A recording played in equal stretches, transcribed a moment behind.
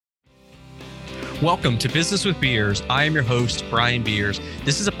Welcome to Business with Beers. I am your host, Brian Beers.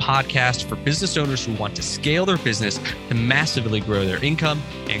 This is a podcast for business owners who want to scale their business to massively grow their income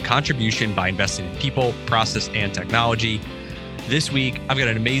and contribution by investing in people, process, and technology. This week, I've got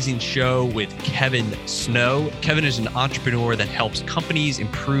an amazing show with Kevin Snow. Kevin is an entrepreneur that helps companies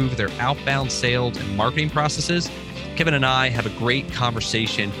improve their outbound sales and marketing processes. Kevin and I have a great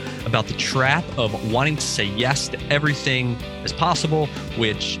conversation about the trap of wanting to say yes to everything as possible,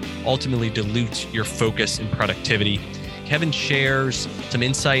 which ultimately dilutes your focus and productivity. Kevin shares some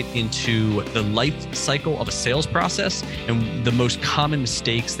insight into the life cycle of a sales process and the most common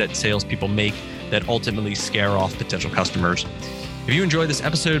mistakes that salespeople make that ultimately scare off potential customers. If you enjoyed this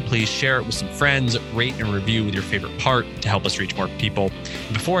episode, please share it with some friends, rate and review with your favorite part to help us reach more people.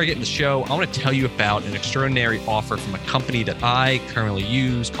 And before I get into the show, I want to tell you about an extraordinary offer from a company that I currently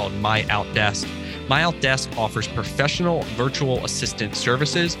use called MyOutDesk. MyOutDesk offers professional virtual assistant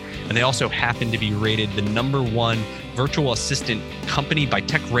services, and they also happen to be rated the #1 virtual assistant company by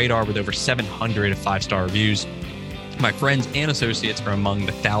TechRadar with over 700 5-star reviews. My friends and associates are among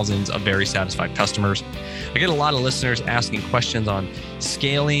the thousands of very satisfied customers. I get a lot of listeners asking questions on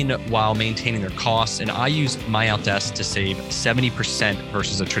scaling while maintaining their costs, and I use MyOutDesk to save 70%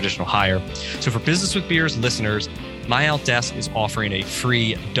 versus a traditional hire. So for Business with Beers listeners, MyOutDesk is offering a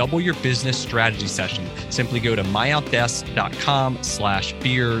free double your business strategy session. Simply go to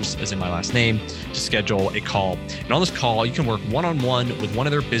myoutdesk.com/beers, as in my last name, to schedule a call. And on this call, you can work one-on-one with one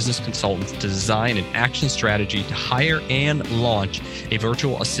of their business consultants to design an action strategy to hire and launch a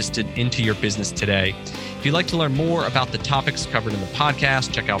virtual assistant into your business today. If you'd like to learn more about the topics covered in the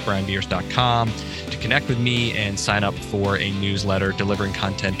podcast, check out brianbeers.com to connect with me and sign up for a newsletter delivering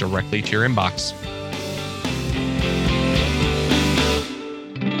content directly to your inbox.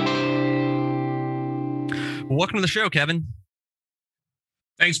 Welcome to the show, Kevin.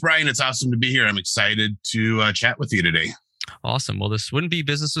 Thanks, Brian. It's awesome to be here. I'm excited to chat with you today. Awesome. Well, this wouldn't be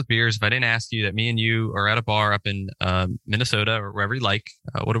Business with Beers if I didn't ask you that me and you are at a bar up in Minnesota or wherever you like.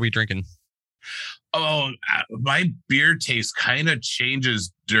 What are we drinking? My beer taste kind of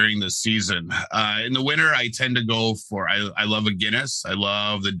changes during the season. In the winter, I tend to go for, I love a Guinness. I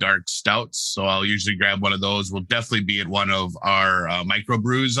love the dark stouts. So I'll usually grab one of those. We'll definitely be at one of our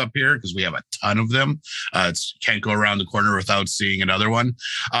microbrews up here because we have a ton of them. Can't go around the corner without seeing another one.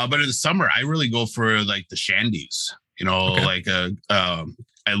 But in the summer, I really go for like the shandies, okay.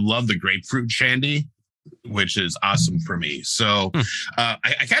 I love the grapefruit shandy, which is awesome for me. So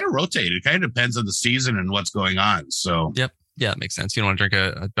I kind of rotate. It kind of depends on the season and what's going on. So yep. Yeah, it makes sense. You don't want to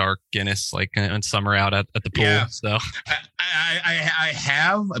drink a dark Guinness like in summer out at the pool. Yeah. So I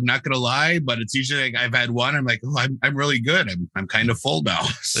have, I'm not going to lie, but it's usually like I've had one. I'm like, oh, I'm really good. I'm kind of full now.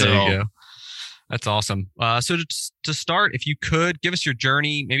 So there you go. That's awesome. So to start, if you could give us your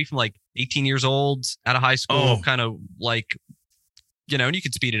journey, maybe from like 18 years old out of high school, kind of like, and you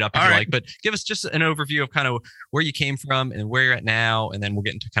can speed it up if you like, but give us just an overview of kind of where you came from and where you're at now. And then we'll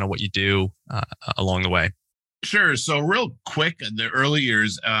get into kind of what you do along the way. Sure. So real quick, the early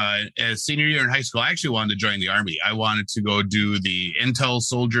years, as senior year in high school, I actually wanted to join the Army. I wanted to go do the intel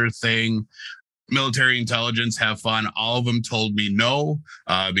soldier thing, military intelligence, have fun. All of them told me no,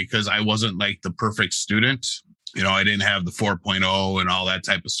 because I wasn't like the perfect student. I didn't have the 4.0 and all that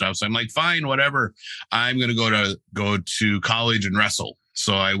type of stuff. So I'm like, fine, whatever. I'm going to go to college and wrestle.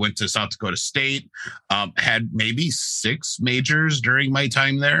 So I went to South Dakota State, had maybe 6 majors during my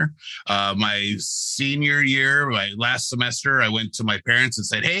time there. My senior year, my last semester, I went to my parents and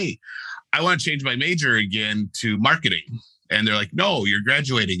said, hey, I want to change my major again to marketing. And they're like, no, you're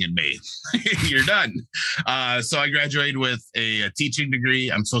graduating in May. You're done. So I graduated with a teaching degree.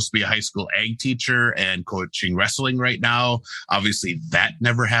 I'm supposed to be a high school ag teacher and coaching wrestling right now. Obviously, that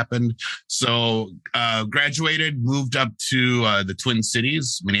never happened. So graduated, moved up to the Twin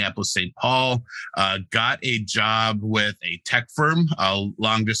Cities, Minneapolis, St. Paul, got a job with a tech firm, a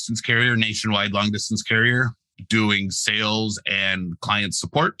long-distance carrier, nationwide long-distance carrier, doing sales and client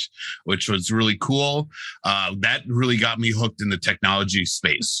support, which was really cool. That really got me hooked in the technology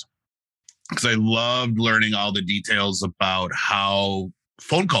space because I loved learning all the details about how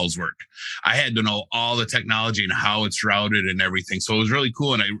phone calls work. I had to know all the technology and how it's routed and everything. So it was really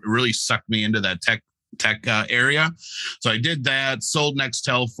cool. And it really sucked me into that tech area. So I did that, sold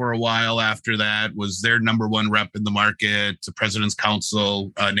Nextel for a while after that, was their #1 rep in the market, to President's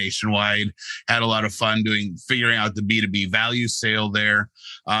Council nationwide, had a lot of fun figuring out the B2B value sale there.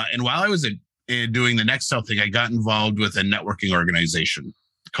 And while I was doing the Nextel thing, I got involved with a networking organization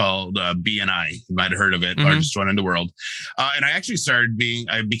called BNI. You might have heard of it, largest one in the world. And I actually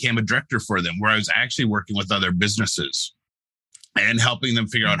I became a director for them, where I was actually working with other businesses. and helping them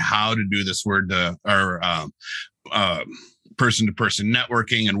figure out how to do this person-to-person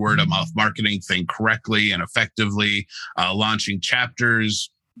networking and word-of-mouth marketing thing correctly and effectively, launching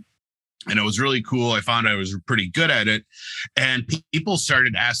chapters. And it was really cool. I found I was pretty good at it. And people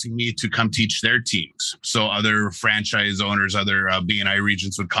started asking me to come teach their teams. So other franchise owners, other B&I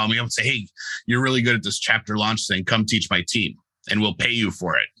regions would call me up and say, hey, you're really good at this chapter launch thing. Come teach my team and we'll pay you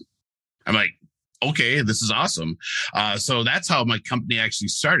for it. I'm like, okay, this is awesome. So that's how my company actually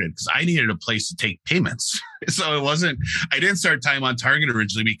started, because I needed a place to take payments. So I didn't start Time on Target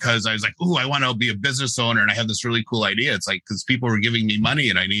originally because I was like, I want to be a business owner and I have this really cool idea. It's like, because people were giving me money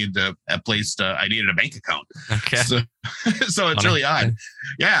and I needed a bank account. Okay. So it's really odd.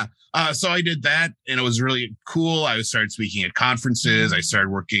 Yeah. So I did that and it was really cool. I started speaking at conferences. I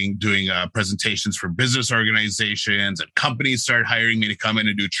started doing presentations for business organizations, and companies started hiring me to come in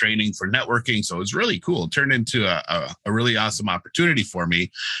and do training for networking. So it was really cool. It turned into a really awesome opportunity for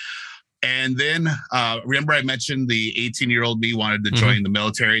me. And then remember I mentioned the 18-year-old me wanted to join the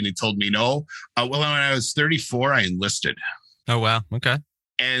military and they told me no. Well, when I was 34, I enlisted. Oh, wow. Okay.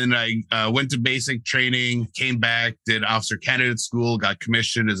 And I went to basic training, came back, did officer candidate school, got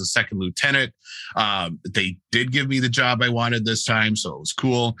commissioned as a second lieutenant. They did give me the job I wanted this time, so it was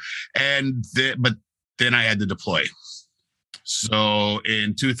cool. But then I had to deploy. So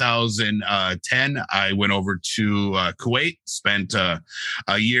in 2010, I went over to Kuwait, spent a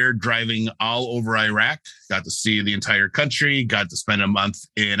year driving all over Iraq, got to see the entire country, got to spend a month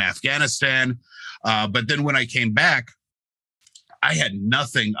in Afghanistan. But then when I came back, I had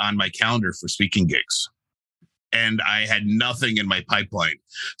nothing on my calendar for speaking gigs, and I had nothing in my pipeline.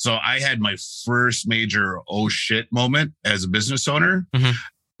 So I had my first major oh shit moment as a business owner,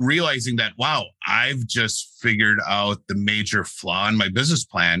 realizing that, wow, I've just figured out the major flaw in my business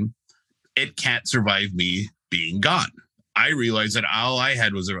plan. It can't survive me being gone. I realized that all I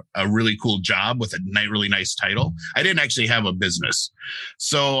had was a really cool job with a really nice title. I didn't actually have a business.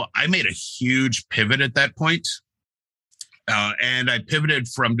 So I made a huge pivot at that point. And I pivoted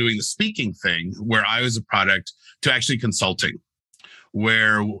from doing the speaking thing where I was a product to actually consulting,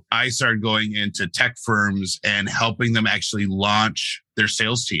 where I started going into tech firms and helping them actually launch their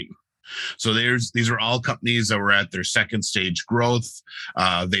sales team. So these were all companies that were at their second stage growth.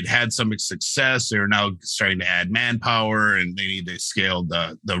 They'd had some success. They were now starting to add manpower and they need to scale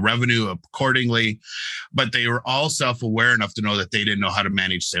the revenue accordingly. But they were all self-aware enough to know that they didn't know how to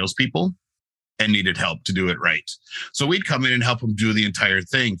manage salespeople and needed help to do it right. So we'd come in and help them do the entire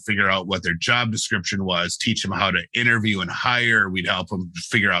thing, figure out what their job description was, teach them how to interview and hire. We'd help them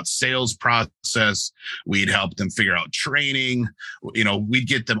figure out sales process. We'd help them figure out training. We'd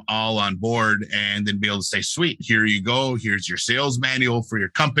get them all on board and then be able to say, sweet, here you go. Here's your sales manual for your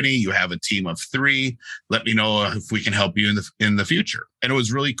company. You have a team of 3. Let me know if we can help you in the future. And it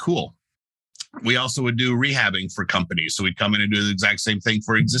was really cool. We also would do rehabbing for companies. So we'd come in and do the exact same thing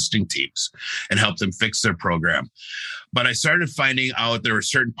for existing teams and help them fix their program. But I started finding out there were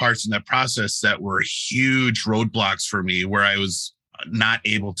certain parts in that process that were huge roadblocks for me where I was not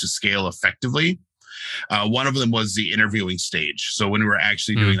able to scale effectively. One of them was the interviewing stage. So when we were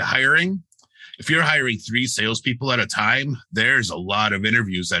actually doing the hiring, if you're hiring 3 salespeople at a time, there's a lot of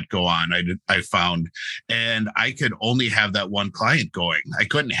interviews that go on. I found, and I could only have that one client going. I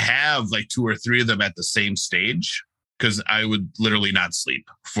couldn't have like 2 or 3 of them at the same stage because I would literally not sleep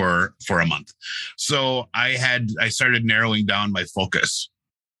for a month. So I started narrowing down my focus.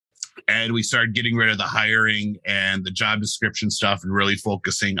 And we started getting rid of the hiring and the job description stuff and really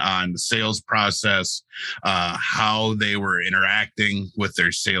focusing on the sales process, how they were interacting with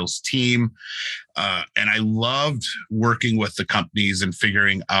their sales team. And I loved working with the companies and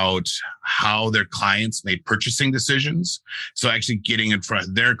figuring out how their clients made purchasing decisions. So actually getting in front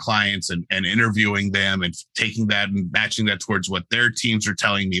of their clients and interviewing them and taking that and matching that towards what their teams were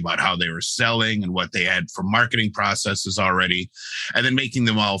telling me about how they were selling and what they had for marketing processes already, and then making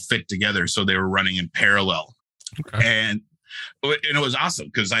them all fit together so they were running in parallel. Okay. And it was awesome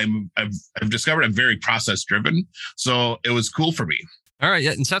because I've discovered I'm very process driven. So it was cool for me. All right.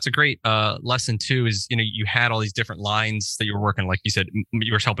 Yeah. And so that's a great lesson too, is, you had all these different lines that you were working, like you said,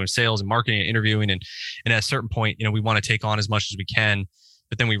 you were helping with sales and marketing and interviewing. And at a certain point, we want to take on as much as we can,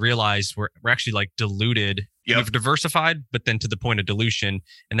 but then we realize we're actually like diluted. Yep. We've diversified, but then to the point of dilution.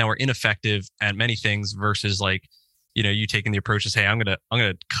 And now we're ineffective at many things versus like, you taking the approach to say, I'm going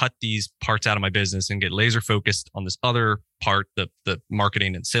to cut these parts out of my business and get laser focused on this other part, the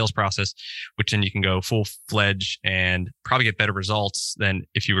marketing and sales process, which then you can go full fledged and probably get better results than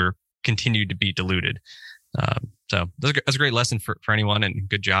if you were continued to be diluted. that's a great lesson for anyone, and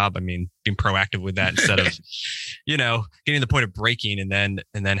good job. I mean, being proactive with that instead of, getting to the point of breaking and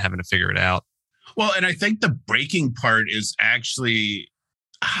then having to figure it out. Well, and I think the breaking part is actually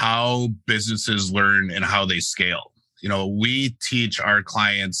how businesses learn and how they scale. We teach our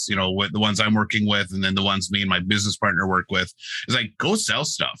clients, what the ones I'm working with, and then the ones me and my business partner work with, is like, go sell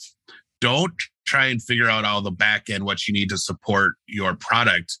stuff. Don't try and figure out all the back end, what you need to support your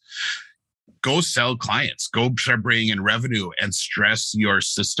product. Go sell clients, go start bringing in revenue and stress your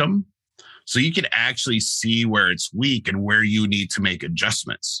system so you can actually see where it's weak and where you need to make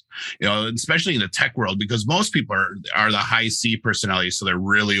adjustments, especially in the tech world, because most people are the high C personalities. So they're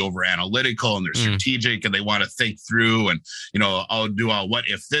really over analytical and they're strategic and they want to think through and, I'll do all what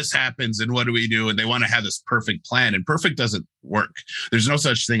if this happens and what do we do? And they want to have this perfect plan, and perfect doesn't work. There's no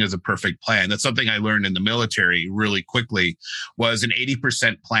such thing as a perfect plan. That's something I learned in the military really quickly, was an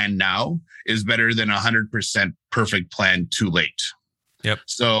 80% plan now is better than 100% perfect plan too late. Yep.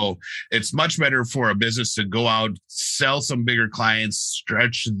 So it's much better for a business to go out, sell some bigger clients,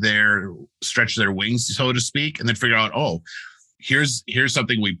 stretch their wings, so to speak, and then figure out, here's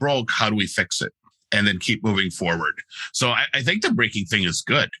something we broke. How do we fix it? And then keep moving forward. So I think the breaking thing is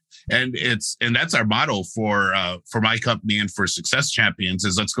good. And that's our motto for my company and for Success Champions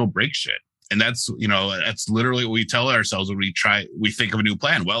is let's go break shit. And that's literally what we tell ourselves when we think of a new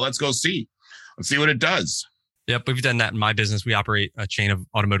plan. Well, let's see what it does. Yep. We've done that in my business. We operate a chain of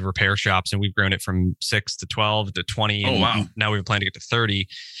automotive repair shops, and we've grown it from 6 to 12 to 20. Oh, wow. Now we've planned to get to 30.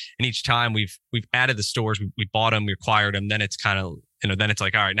 And each time we've added the stores, we bought them, we acquired them. Then it's kind of, then it's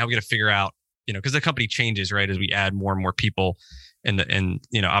like, all right, now we got to figure out, because the company changes, right? As we add more and more people, and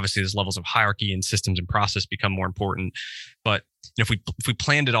obviously there's levels of hierarchy and systems and process become more important. But if we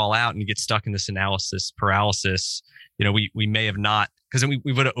planned it all out and you get stuck in this analysis paralysis, we may have not, because then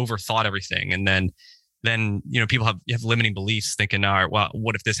we would have overthought everything. And then people have limiting beliefs, thinking, all right, well,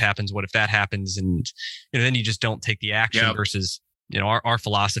 what if this happens? What if that happens? And then you just don't take the action. Yep. Versus our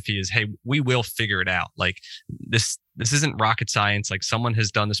philosophy is, hey, we will figure it out. Like this isn't rocket science. Like someone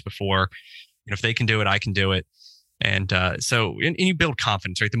has done this before. If they can do it, I can do it. And so you build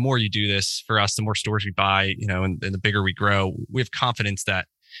confidence, right? The more you do this, for us, the more stores we buy, and the bigger we grow, we have confidence that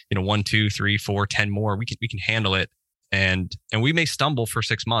 1, 2, 3, 4, 10 more, we can handle it. And we may stumble for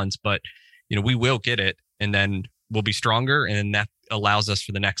 6 months, but we will get it, and then we'll be stronger. And that allows us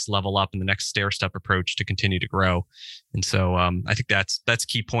for the next level up and the next stair step approach to continue to grow. And so I think that's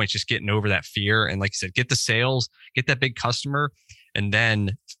key points, just getting over that fear. And like you said, get the sales, get that big customer, and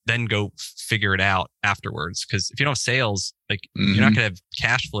then go figure it out afterwards. Because if you don't have sales, like you're not going to have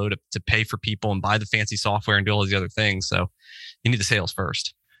cash flow to pay for people and buy the fancy software and do all these other things. So you need the sales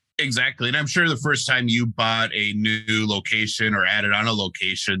first. Exactly. And I'm sure the first time you bought a new location or added on a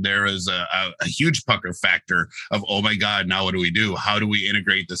location, there was a huge pucker factor of, oh my God, now what do we do? How do we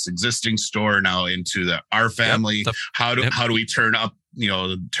integrate this existing store now into our family? Yep. How do we turn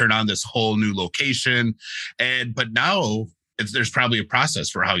on this whole new location? But now there's probably a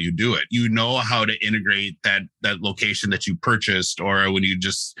process for how you do it. How to integrate that location that you purchased, or when you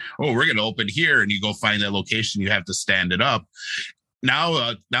just, we're going to open here, and you go find that location, you have to stand it up.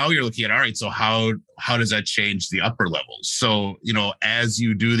 Now you're looking at, all right, so how does that change the upper levels? So, as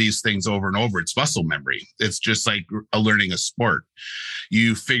you do these things over and over, it's muscle memory. It's just like learning a sport.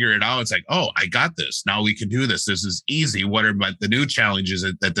 You figure it out. It's like, I got this. Now we can do this. This is easy. What are the new challenges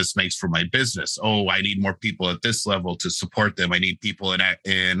that this makes for my business? I need more people at this level to support them. I need people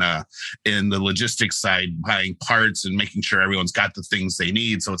in the logistics side, buying parts and making sure everyone's got the things they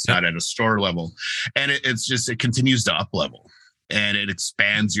need. So it's not at a store level. And it continues to up level. And it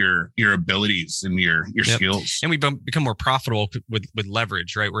expands your abilities and your skills. And we become more profitable with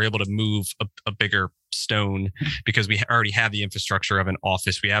leverage, right? We're able to move a bigger stone because we already have the infrastructure of an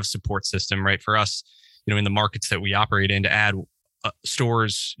office. We have support system, right? For us, in the markets that we operate in, to add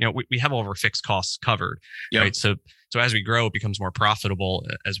stores, we have all of our fixed costs covered, yep. Right? So as we grow, it becomes more profitable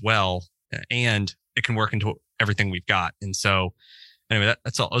as well, and it can work into everything we've got. And so, anyway,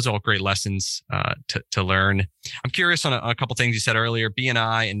 those are all great lessons to learn. I'm curious on a couple things you said earlier,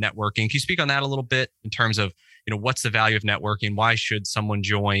 BNI and networking. Can you speak on that a little bit in terms of, what's the value of networking? Why should someone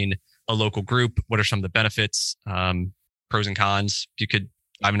join a local group? What are some of the benefits, pros and cons? If you could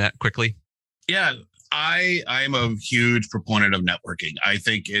dive into that quickly. Yeah, I'm a huge proponent of networking. I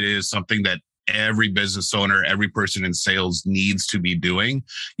think it is something that every business owner, every person in sales needs to be doing.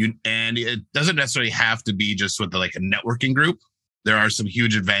 And it doesn't necessarily have to be just with like a networking group. There are some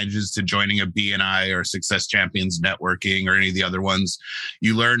huge advantages to joining a BNI or Success Champions Networking or any of the other ones.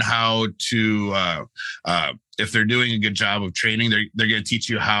 You learn how to, if they're doing a good job of training, they're going to teach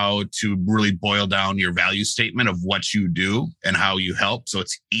you how to really boil down your value statement of what you do and how you help. So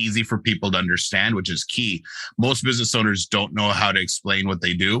it's easy for people to understand, which is key. Most business owners don't know how to explain what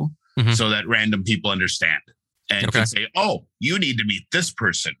they do so that random people understand and can say, oh, you need to meet this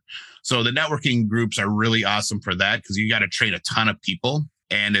person. So the networking groups are really awesome for that because you got to train a ton of people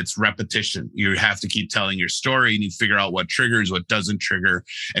and it's repetition. You have to keep telling your story and you figure out what triggers, what doesn't trigger.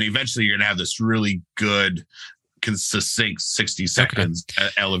 And eventually you're going to have this really good, succinct 60 seconds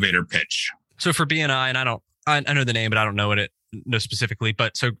elevator pitch. So for BNI, and I know the name, but I don't know know specifically,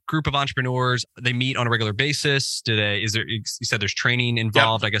 but so group of entrepreneurs, they meet on a regular basis. You said there's training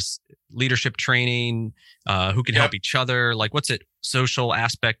involved, I guess, leadership training, who can help each other. Like what's it? Social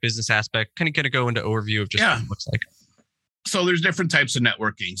aspect, business aspect, kind of go into overview of just what it looks like. So there's different types of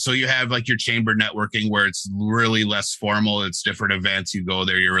networking. So you have like your chamber networking where it's really less formal. It's different events. You go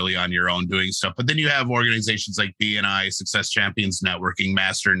there, you're really on your own doing stuff. But then you have organizations like BNI, Success Champions Networking,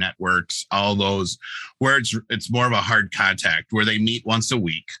 Master Networks, all those where it's more of a hard contact where they meet once a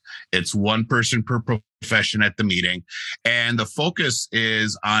week. It's one person per profession at the meeting. And the focus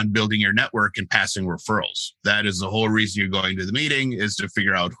is on building your network and passing referrals. That is the whole reason you're going to the meeting is to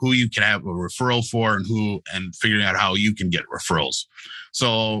figure out who you can have a referral for and figuring out how you can get referrals.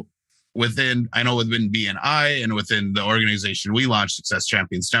 So within BNI and within the organization we launched, Success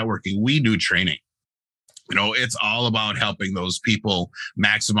Champions Networking, we do training. It's all about helping those people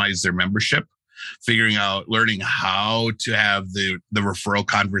maximize their membership, learning how to have the referral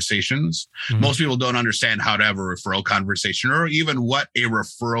conversations. Most people don't understand how to have a referral conversation or even what a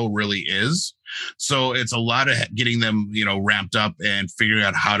referral really is. So it's a lot of getting them, ramped up and figuring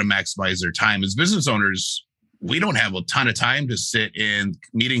out how to maximize their time. As business owners, we don't have a ton of time to sit in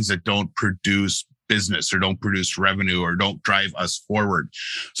meetings that don't produce business or don't produce revenue or don't drive us forward.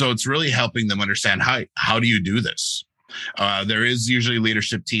 So it's really helping them understand how do you do this? There is usually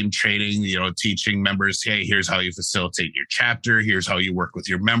leadership team training, teaching members, hey, here's how you facilitate your chapter. Here's how you work with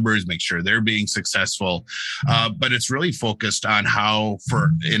your members, make sure they're being successful. But it's really focused on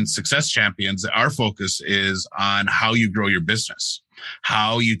in Success Champions, our focus is on how you grow your business,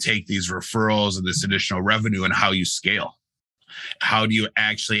 how you take these referrals and this additional revenue and how you scale. How do you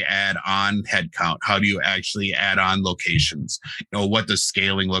actually add on headcount? How do you actually add on locations? What does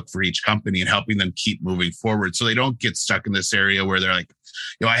scaling look for each company and helping them keep moving forward so they don't get stuck in this area where they're like,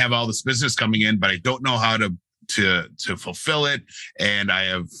 I have all this business coming in, but I don't know how to fulfill it. And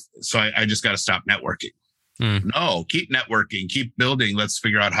I just got to stop networking. No, keep networking, keep building. Let's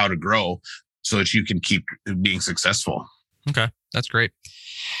figure out how to grow so that you can keep being successful. Okay. That's great.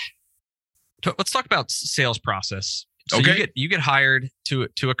 Let's talk about sales process. So you get hired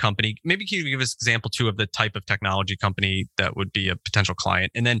to a company. Maybe can you give us an example too of the type of technology company that would be a potential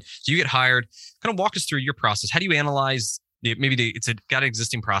client? And then so you get hired. Kind of walk us through your process. How do you analyze it's got an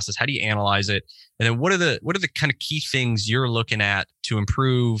existing process? How do you analyze it? And then what are the kind of key things you're looking at to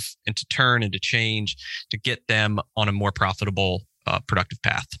improve and to turn and to change to get them on a more profitable, productive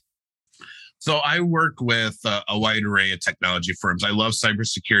path? So I work with a wide array of technology firms. I love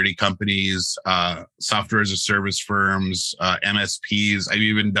cybersecurity companies, software as a service firms, MSPs. I've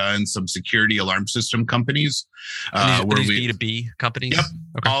even done some security alarm system companies. Are these B2B companies? Yep,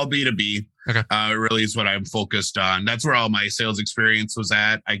 all B2B. Okay. Really is what I'm focused on. That's where all my sales experience was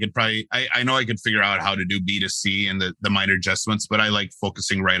at. I know I could figure out how to do B2C and the minor adjustments, but I like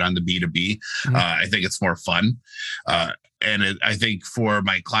focusing right on the B2B. I think it's more fun. I think for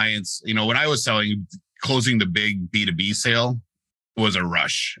my clients, when I was closing the big B2B sale was a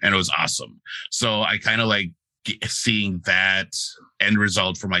rush and it was awesome. So I kind of like seeing that end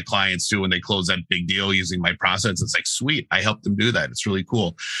result for my clients too. When they close that big deal using my process, it's like, sweet, I helped them do that. It's really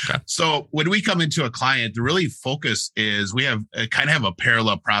cool. Okay. So when we come into a client, the really focus is we have a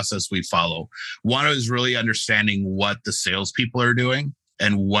parallel process we follow. One is really understanding what the salespeople are doing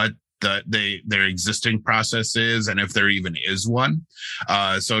and what their existing process is, and if there even is one.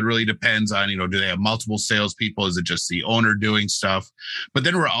 So it really depends on, do they have multiple salespeople? Is it just the owner doing stuff? But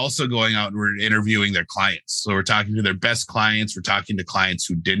then we're also going out and we're interviewing their clients. So we're talking to their best clients. We're talking to clients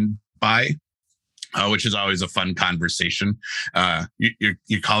who didn't buy. Which is always a fun conversation.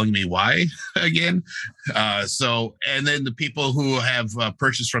 You're calling me why again? And then the people who have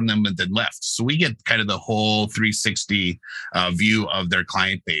purchased from them and then left. So we get kind of the whole 360 view of their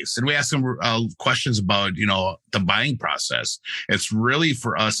client base. And we ask them questions about, the buying process. It's really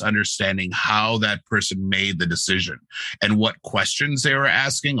for us understanding how that person made the decision and what questions they were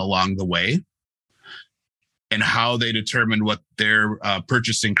asking along the way. and how they determined what their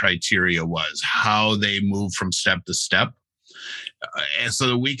purchasing criteria was, how they moved from step to step. And so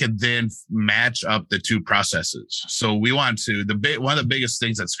that we could then match up the two processes. So we want to, one of the biggest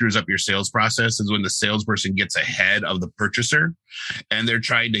things that screws up your sales process is when the salesperson gets ahead of the purchaser and they're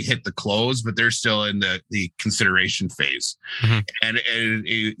trying to hit the close, but they're still in the consideration phase. Mm-hmm. And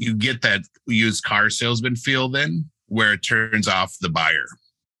you get that used car salesman feel then where it turns off the buyer.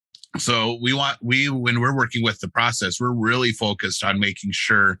 So when we're working with the process, we're really focused on making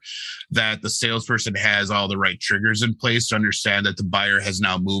sure that the salesperson has all the right triggers in place to understand that the buyer has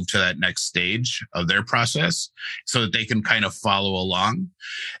now moved to that next stage of their process so that they can kind of follow along,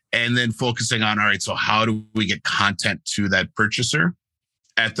 and then focusing on, all right, so how do we get content to that purchaser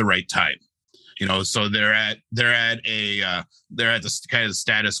at the right time? So they're at the kind of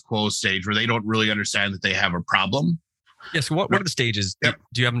status quo stage where they don't really understand that they have a problem. Yeah. So what are the stages? Yep.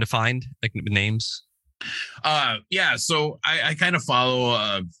 Do you have them defined, like with names? Yeah. So I kind of follow,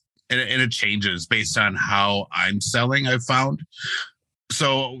 and it changes based on how I'm selling, I've found.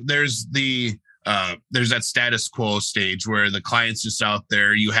 So there's that status quo stage where the client's just out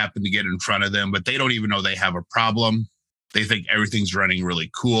there, you happen to get in front of them, but they don't even know they have a problem. They think everything's running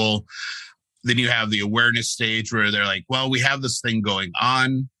really cool. Then you have the awareness stage where they're like, well, we have this thing going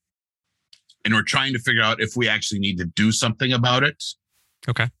on, and we're trying to figure out if we actually need to do something about it.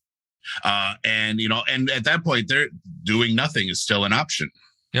 Okay. And at that point, they're doing nothing is still an option.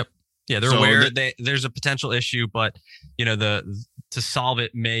 Yep. Yeah. They're aware there's a potential issue, but to solve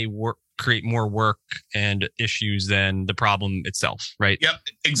it may create more work and issues than the problem itself. Right. Yep.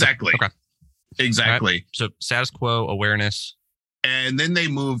 Exactly. Okay. Exactly. Right. So status quo, awareness. And then they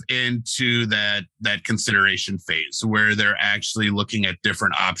move into that consideration phase where they're actually looking at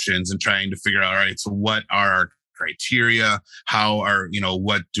different options and trying to figure out, all right, so what are our criteria?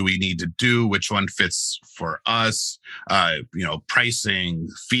 What do we need to do? Which one fits for us? Pricing,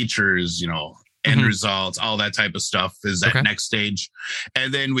 features, end results, all that type of stuff is that next stage.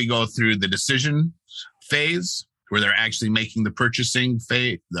 And then we go through the decision phase, where they're actually making the purchasing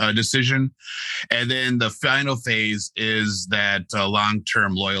decision. And then the final phase is that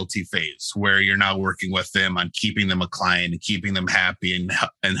long-term loyalty phase, where you're now working with them on keeping them a client and keeping them happy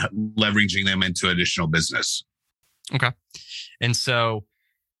and leveraging them into additional business. Okay. And so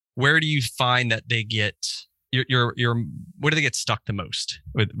where do you find that they get where do they get stuck the most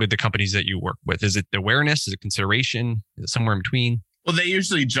with the companies that you work with? Is it awareness? Is it consideration? Is it somewhere in between? Well, they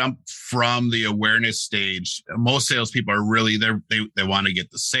usually jump from the awareness stage. Most salespeople are really they want to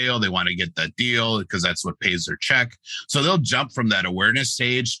get the sale, they want to get that deal because that's what pays their check. So they'll jump from that awareness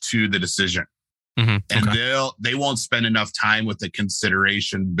stage to the decision, and they won't spend enough time with the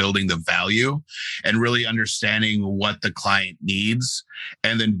consideration, building the value, and really understanding what the client needs,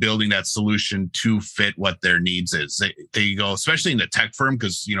 and then building that solution to fit what their needs is. They go, especially in the tech firm,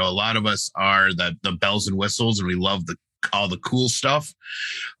 because a lot of us are the bells and whistles, and we love all the cool stuff.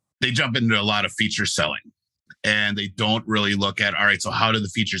 They jump into a lot of feature selling, and they don't really look at, all right, so how do the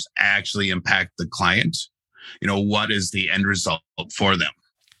features actually impact the client? What is the end result for them?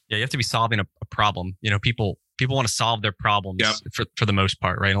 Yeah, you have to be solving a problem. People want to solve their problems for the most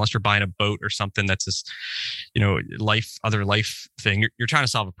part, right? Unless you're buying a boat or something that's this, other life thing. You're trying to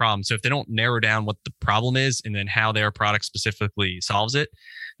solve a problem. So if they don't narrow down what the problem is and then how their product specifically solves it,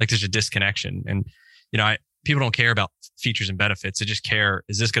 like there's a disconnection. And people don't care about features and benefits. They just care,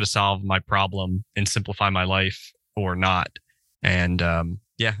 is this going to solve my problem and simplify my life or not? And I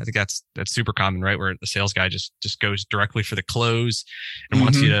think that's super common, right? Where the sales guy just goes directly for the close and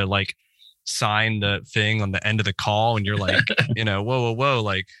wants you to sign the thing on the end of the call. And you're like, whoa.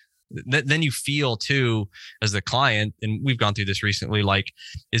 Like then you feel too, as the client, and we've gone through this recently,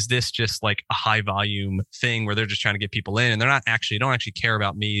 is this just like a high volume thing where they're just trying to get people in and don't actually care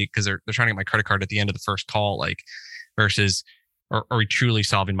about me because they're trying to get my credit card at the end of the first call, versus are we truly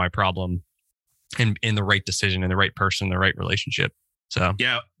solving my problem in the right decision and the right person, the right relationship? So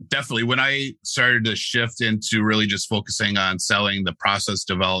yeah, definitely. When I started to shift into really just focusing on selling the process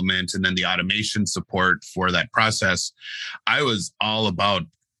development and then the automation support for that process, I was all about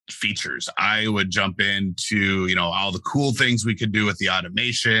features. I would jump into, all the cool things we could do with the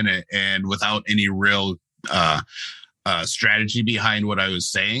automation and without any real strategy behind what I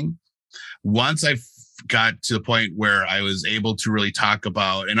was saying. Once I got to the point where I was able to really talk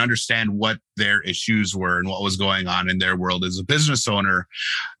about and understand what their issues were and what was going on in their world as a business owner,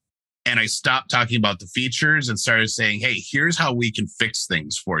 And I stopped talking about the features and started saying, hey, here's how we can fix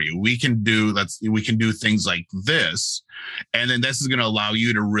things for you. We can do things like this. And then this is going to allow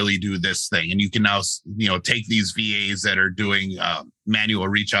you to really do this thing. And you can now, take these VAs that are doing manual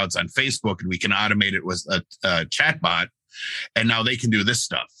reach outs on Facebook, and we can automate it with a chatbot. And now they can do this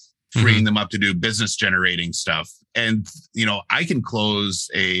stuff, freeing them up to do business generating stuff. And, I can close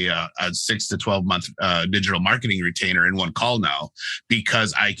a 6 to 12 month digital marketing retainer in one call now,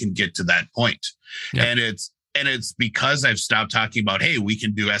 because I can get to that point. Yep. And it's because I've stopped talking about, hey, we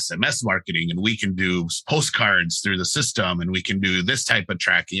can do SMS marketing and we can do postcards through the system and we can do this type of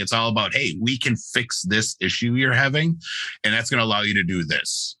tracking. It's all about, hey, we can fix this issue you're having. And that's going to allow you to do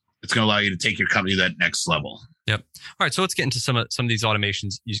this. It's going to allow you to take your company to that next level. Yep. All right. So let's get into some of these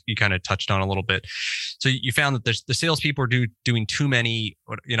automations you kind of touched on a little bit. So you found that the salespeople are doing too many,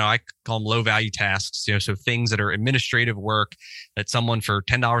 I call them low value tasks, so things that are administrative work that someone for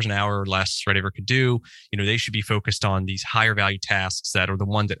 $10 an hour or less, whatever, could do. They should be focused on these higher value tasks that are the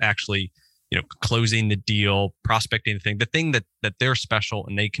ones that actually, closing the deal, prospecting the thing that they're special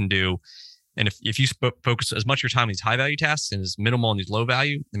and they can do. And if you focus as much of your time on these high value tasks and as minimal on these low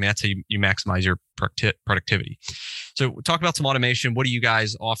value, that's how you maximize your productivity. So talk about some automation. What do you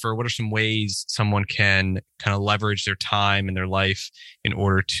guys offer? What are some ways someone can kind of leverage their time and their life in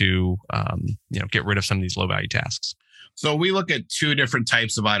order to get rid of some of these low value tasks? So we look at two different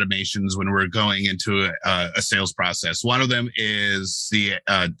types of automations when we're going into a sales process. One of them is the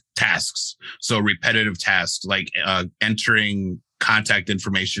tasks. So repetitive tasks like entering contact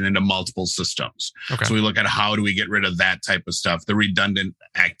information into multiple systems. Okay. So we look at how do we get rid of that type of stuff, the redundant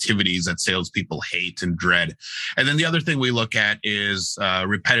activities that salespeople hate and dread. And then the other thing we look at is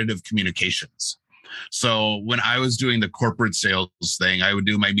repetitive communications. So when I was doing the corporate sales thing, I would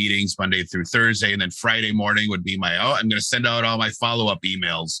do my meetings Monday through Thursday, and then Friday morning would be I'm going to send out all my follow-up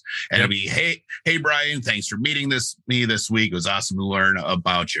emails. And it'll be, hey, Brian, thanks for meeting me this week. It was awesome to learn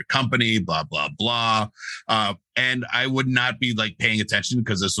about your company, blah, blah, blah. And I would not be paying attention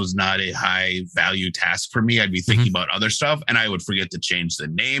because this was not a high value task for me. I'd be thinking about other stuff, and I would forget to change the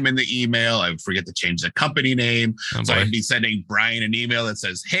name in the email. I would forget to change the company name. So I'd be sending Brian an email that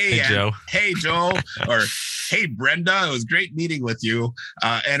says, hey Joe, or hey, Brenda, it was great meeting with you.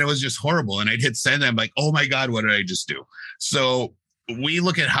 And it was just horrible. And I'd hit send. And I'm like, oh my God, what did I just do? So we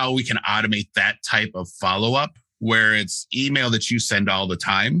look at how we can automate that type of follow-up where it's email that you send all the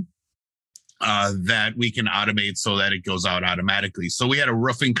time. That we can automate so that it goes out automatically. So we had a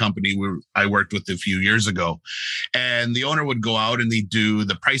roofing company I worked with a few years ago, and the owner would go out and they'd do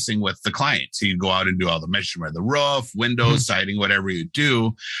the pricing with the client. So he'd go out and do all the measurement of the roof, windows, siding, whatever you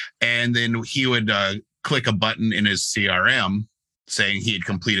do. And then he would click a button in his CRM saying he had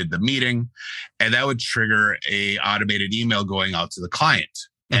completed the meeting, and that would trigger a automated email going out to the client.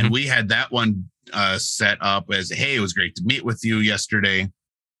 And we had that one set up as, hey, it was great to meet with you yesterday.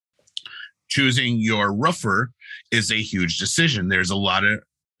 Choosing your roofer is a huge decision. There's a lot of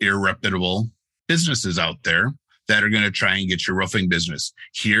irreputable businesses out there that are going to try and get your roofing business.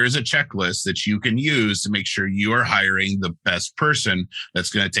 Here's a checklist that you can use to make sure you are hiring the best person that's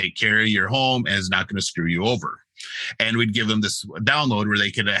going to take care of your home and is not going to screw you over. And we'd give them this download where they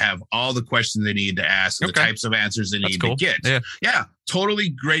could have all the questions they need to ask, the types of answers they need to get. Yeah, totally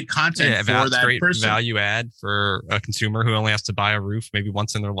great content for that great person. Value add for a consumer who only has to buy a roof maybe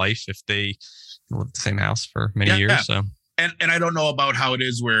once in their life if they live in the same house for many years. Yeah. So. And I don't know about how it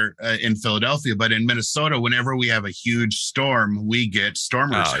is where in Philadelphia, but in Minnesota, whenever we have a huge storm, we get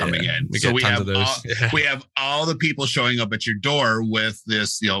stormers coming in. We have all the people showing up at your door with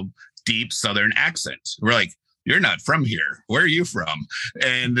this, deep Southern accent. We're like, you're not from here. Where are you from?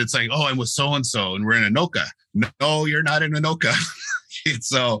 And it's like, oh, I'm with so-and-so and we're in Anoka. No, you're not in Anoka.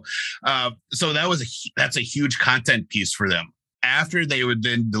 So that's a huge content piece for them. After they would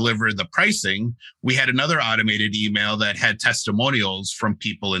then deliver the pricing, we had another automated email that had testimonials from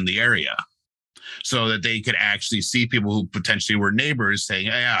people in the area, so that they could actually see people who potentially were neighbors saying,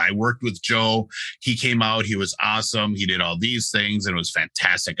 yeah, I worked with Joe. He came out. He was awesome. He did all these things and it was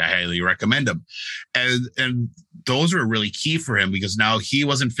fantastic. I highly recommend him. And those were really key for him because now he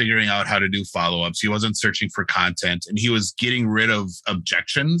wasn't figuring out how to do follow-ups. He wasn't searching for content, and he was getting rid of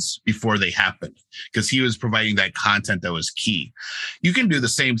objections before they happened because he was providing that content that was key. You can do the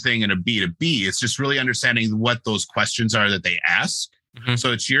same thing in a B2B. It's just really understanding what those questions are that they ask. Mm-hmm.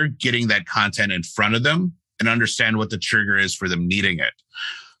 So it's you're getting that content in front of them and understand what the trigger is for them needing it.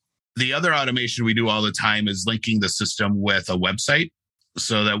 The other automation we do all the time is linking the system with a website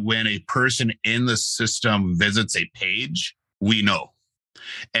so that when a person in the system visits a page, we know.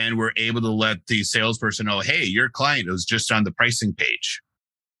 And we're able to let the salesperson know, hey, your client was just on the pricing page.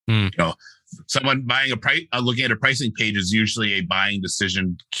 Mm. You know, someone buying looking at a pricing page is usually a buying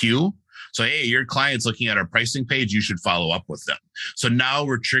decision cue. So, hey, your client's looking at our pricing page, you should follow up with them. So now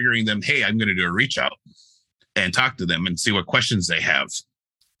we're triggering them, hey, I'm going to do a reach out and talk to them and see what questions they have.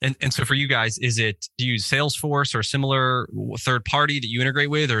 And so for you guys, do you use Salesforce or similar third party that you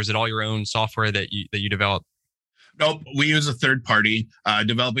integrate with, or is it all your own software that you develop? Nope, we use a third party.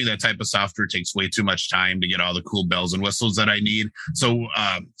 Developing that type of software takes way too much time to get all the cool bells and whistles that I need. So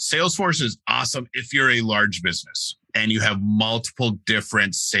Salesforce is awesome if you're a large business and you have multiple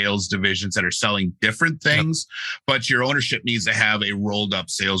different sales divisions that are selling different things, but your ownership needs to have a rolled up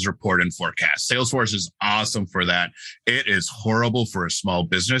sales report and forecast. Salesforce is awesome for that. It is horrible for a small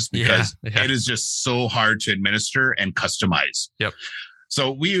business because it is just so hard to administer and customize. Yep.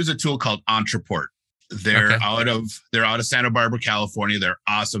 So we use a tool called Entreport. They're out of Santa Barbara, California. They're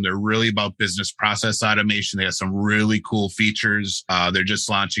awesome. They're really about business process automation. They have some really cool features. They're just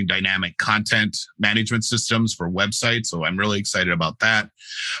launching dynamic content management systems for websites. So I'm really excited about that.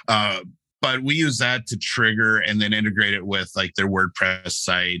 But we use that to trigger and then integrate it with like their WordPress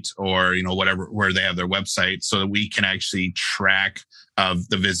site or, whatever, where they have their website so that we can actually track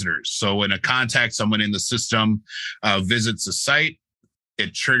the visitors. So when someone in the system visits the site,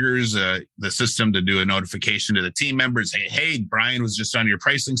 it triggers the system to do a notification to the team members. Hey, Brian was just on your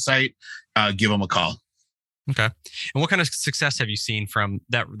pricing site. Give him a call. Okay. And what kind of success have you seen from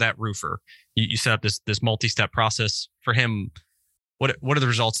that roofer? You set up this multi-step process for him. What are the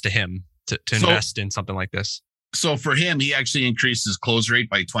results to him to invest in something like this? So for him, he actually increased his close rate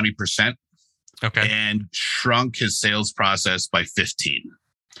by 20%. Okay. And shrunk his sales process by 15%.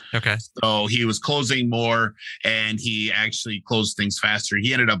 Okay. So he was closing more and he actually closed things faster.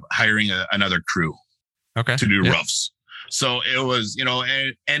 He ended up hiring another crew to do roofs. So it was,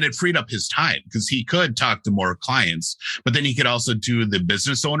 and it freed up his time because he could talk to more clients, but then he could also do the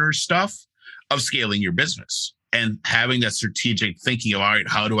business owner stuff of scaling your business and having that strategic thinking of, all right,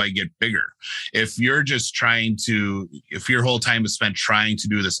 how do I get bigger? If your whole time is spent trying to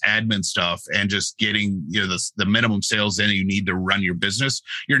do this admin stuff and just getting, the minimum sales in you need to run your business,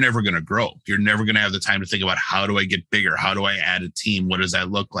 you're never going to grow. You're never going to have the time to think about how do I get bigger? How do I add a team? What does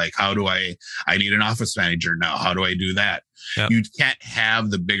that look like? How do I need an office manager now. How do I do that? Yep. You can't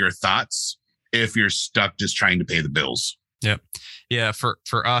have the bigger thoughts if you're stuck just trying to pay the bills. Yep. Yeah. For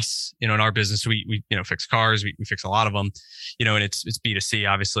us, in our business, we fix cars, we fix a lot of them, and it's B2C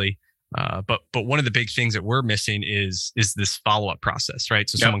obviously. But one of the big things that we're missing is this follow-up process, right?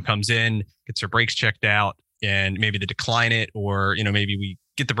 So someone comes in, gets their brakes checked out and maybe they decline it, or, maybe we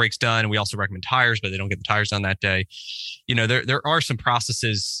get the brakes done and we also recommend tires, but they don't get the tires done that day. There are some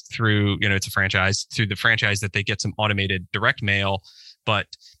processes through, it's a franchise, through the franchise that they get some automated direct mail, but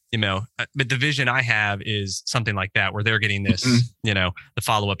but the vision I have is something like that, where they're getting this, the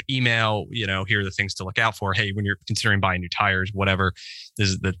follow-up email, here are the things to look out for. Hey, when you're considering buying new tires, whatever, this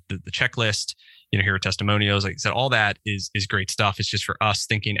is the checklist, here are testimonials. Like I said, all that is great stuff. It's just for us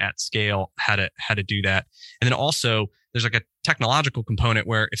thinking at scale, how to do that. And then also there's like a technological component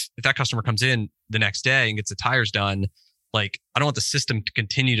where if that customer comes in the next day and gets the tires done, like I don't want the system to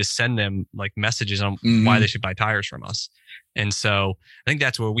continue to send them like messages on why they should buy tires from us. And so I think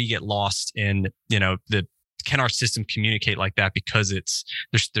that's where we get lost in, can our system communicate like that? Because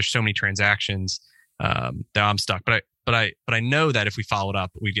there's so many transactions that I'm stuck. But I know that if we followed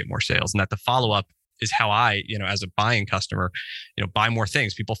up, we get more sales, and that the follow up is how I, as a buying customer, buy more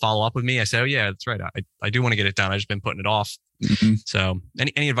things. People follow up with me. I say, oh yeah, that's right. I do want to get it done. I've just been putting it off. So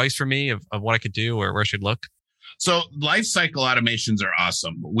any advice for me of what I could do or where I should look? So life cycle automations are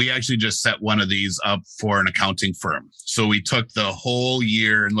awesome. We actually just set one of these up for an accounting firm. So we took the whole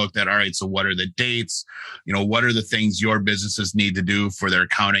year and looked at, all right, so what are the dates? What are the things your businesses need to do for their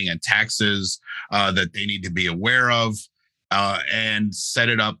accounting and taxes that they need to be aware of? And set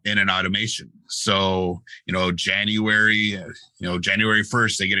it up in an automation. So, January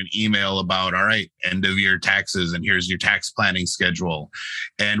 1st, they get an email about, all right, end of year taxes, and here's your tax planning schedule,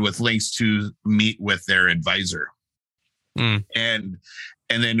 and with links to meet with their advisor.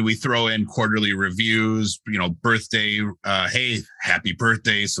 And then we throw in quarterly reviews, birthday, hey, happy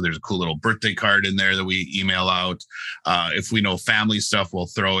birthday. So there's a cool little birthday card in there that we email out. If we know family stuff, we'll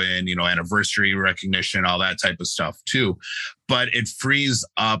throw in, anniversary recognition, all that type of stuff too. But it frees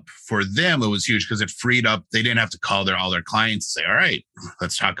up for them. It was huge because it freed up. They didn't have to call all their clients and say, all right,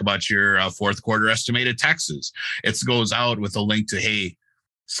 let's talk about your fourth quarter estimated taxes. It goes out with a link to, hey,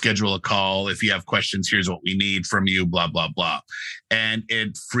 schedule a call. If you have questions, here's what we need from you, blah, blah, blah. And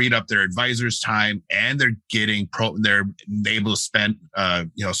it freed up their advisors' time, and they're able to spend,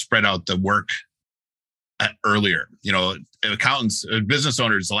 spread out the work earlier. You know, accountants, business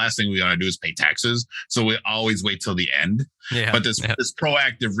owners, the last thing we want to do is pay taxes. So we always wait till the end. Yeah. But this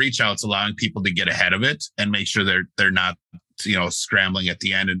proactive reach out's allowing people to get ahead of it and make sure they're not, you know, scrambling at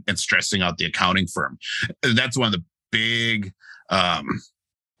the end and stressing out the accounting firm. That's one of the big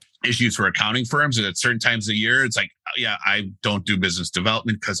issues for accounting firms. And at certain times of the year, it's like, yeah, I don't do business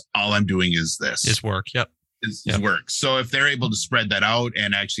development because all I'm doing is this. Is work. Yep. Is work. So if they're able to spread that out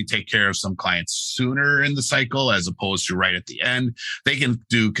and actually take care of some clients sooner in the cycle, as opposed to right at the end, they can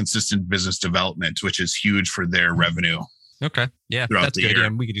do consistent business development, which is huge for their revenue. Okay. Yeah, that's good. Yeah,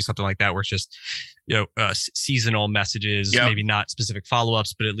 we could do something like that where it's just, you know, seasonal messages, maybe not specific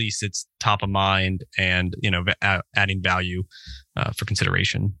follow-ups, but at least it's top of mind and, you know, adding value for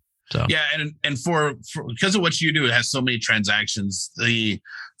consideration. So yeah, and for because of what you do, it has so many transactions. The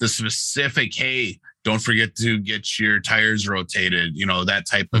specific, hey, don't forget to get your tires rotated, you know, that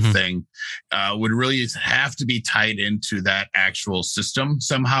type of thing would really have to be tied into that actual system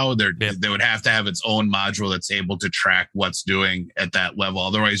somehow. They would have to have its own module that's able to track what's doing at that level.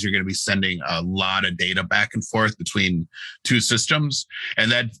 Otherwise, you're going to be sending a lot of data back and forth between two systems.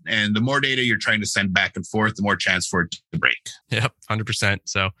 And the more data you're trying to send back and forth, the more chance for it to break. Yep, 100%.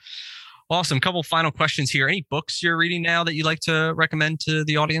 So awesome. Couple final questions here. Any books you're reading now that you'd like to recommend to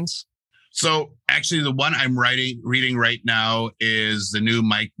the audience? So actually, the one I'm reading right now is the new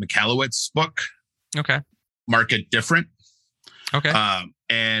Mike Michalowicz book. Okay. Market Different. Okay.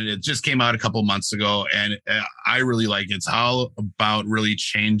 And it just came out a couple months ago, and I really like it. It's all about really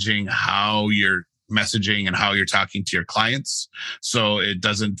changing how you're messaging and how you're talking to your clients, so it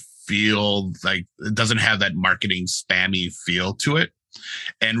doesn't have that marketing spammy feel to it.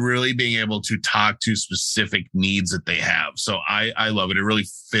 And really being able to talk to specific needs that they have. So I love it. It really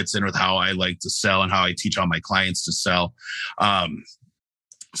fits in with how I like to sell and how I teach all my clients to sell.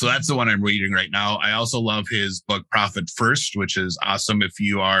 So that's the one I'm reading right now. I also love his book, Profit First, which is awesome if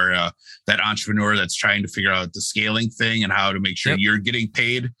you are that entrepreneur that's trying to figure out the scaling thing and how to make sure you're getting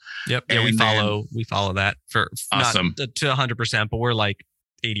paid. Yep. Yeah, we follow that for awesome. Not to 100%, but we're like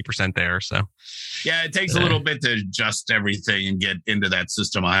 80% there. So yeah, it takes a little bit to adjust everything and get into that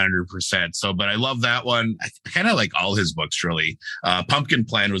system 100%. So, but I love that one. I kind of like all his books, really. Pumpkin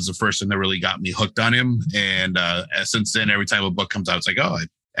Plan was the first one that really got me hooked on him. And since then, every time a book comes out, it's like, oh, I'm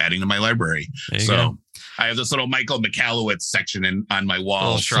adding to my library. So I have this little Michael Michalowicz section on my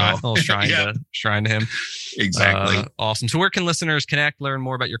wall. Little shrine to him. Exactly. Awesome. So where can listeners connect, learn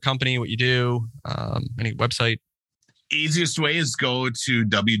more about your company, what you do, any website? Easiest way is go to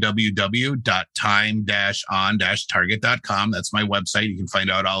www.time-on-target.com. That's my website. You can find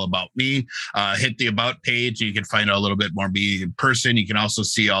out all about me. Hit the About page. You can find out a little bit more me in person. You can also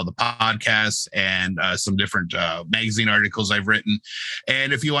see all the podcasts and some different magazine articles I've written.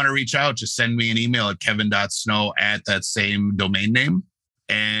 And if you want to reach out, just send me an email at kevin.snow at that same domain name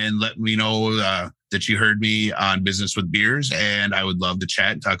and let me know that you heard me on Business with Beers. And I would love to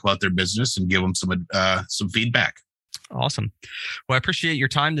chat and talk about their business and give them some feedback. Awesome. Well, I appreciate your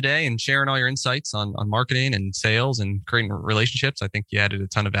time today and sharing all your insights on marketing and sales and creating relationships. I think you added a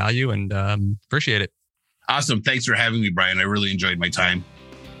ton of value and appreciate it. Awesome. Thanks for having me, Brian. I really enjoyed my time.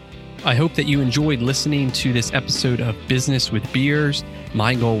 I hope that you enjoyed listening to this episode of Business with Beers.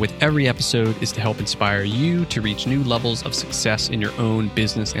 My goal with every episode is to help inspire you to reach new levels of success in your own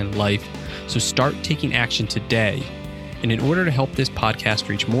business and life. So start taking action today. And in order to help this podcast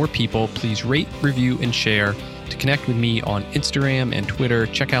reach more people, please rate, review, and share. To connect with me on Instagram and Twitter,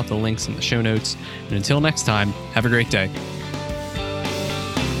 check out the links in the show notes. And until next time, have a great day.